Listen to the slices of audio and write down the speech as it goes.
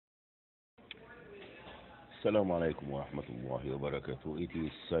Assalamu alaikum wa rahmatullahi wa barakatuh. It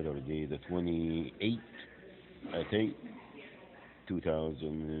is Saturday, the 28th, I think,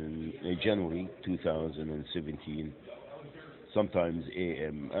 January 2017, sometimes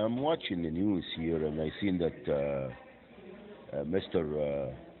AM. I'm watching the news here and I seen that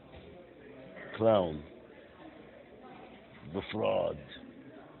Mr. Clown, the fraud,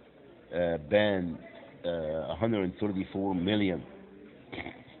 banned 134 million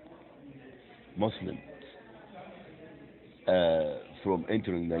Muslims from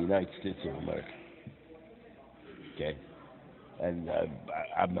entering the United States of America. Okay, and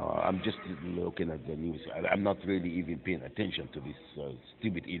I'm just looking at the news. I'm not really even paying attention to this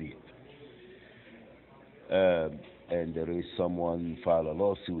stupid idiot. And there is someone filed a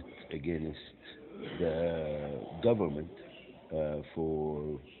lawsuit against the government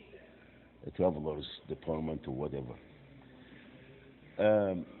for the travelers department or whatever.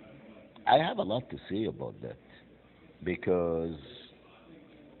 I have a lot to say about that because,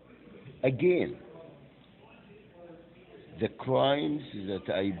 again, the crimes that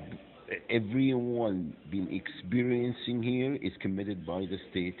everyone been experiencing here is committed by the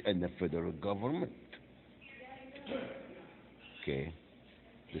state and the federal government. Okay,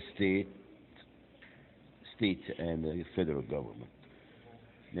 the state and the federal government.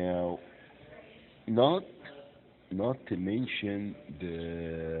 Now, not to mention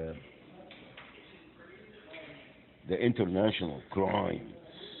the international crimes,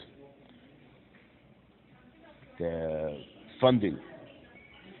 the funding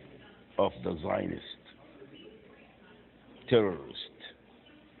of the Zionist terrorist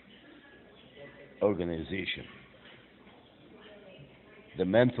organization, the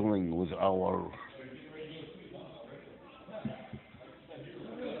mantling with our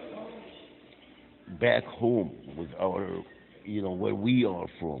back home, with our, where we are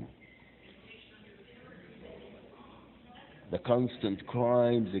from, the constant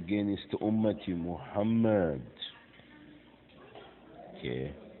crimes against Ummati Muhammad,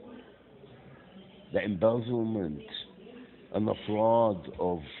 okay, the embezzlement and the fraud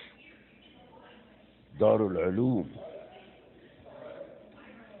of Darul Ulum,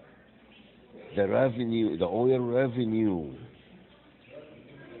 the revenue, the oil revenue,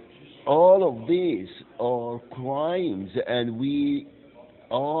 all of these are crimes, and we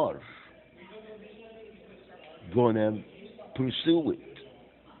are gonna pursue it.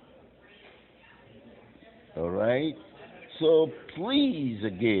 All right? So please,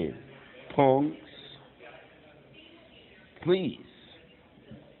 again, punks, please,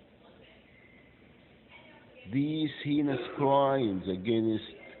 these heinous crimes against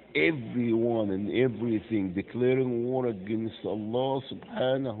everyone and everything, declaring war against Allah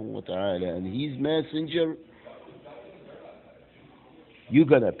subhanahu wa ta'ala and His messenger, you're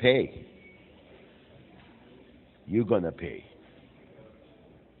gonna pay. You're gonna pay.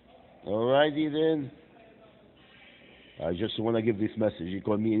 Alrighty then. I just want to give this message. You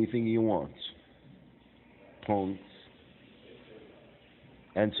call me anything you want. Punks.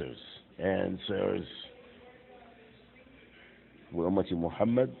 Answers. We're Ummati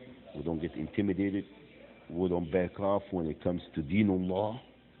Muhammad. We don't get intimidated. We don't back off when it comes to Deenullah.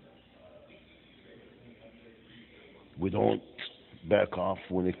 We don't back off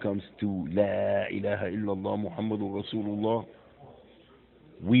when it comes to La ilaha illallah Muhammadur Rasulullah.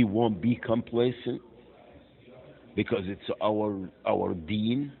 We won't be complacent because it's our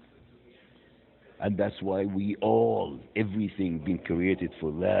deen, and that's why everything been created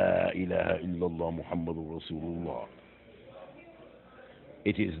for La ilaha illallah Muhammadur Rasulullah.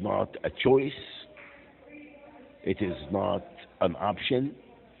 It is not a choice. It is not an option.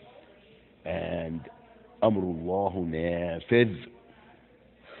 And Amrullahu nafidh.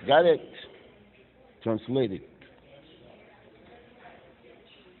 Got it? Translated.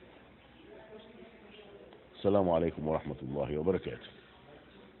 Assalamu alaikum wa rahmatullahi wa barakatuh.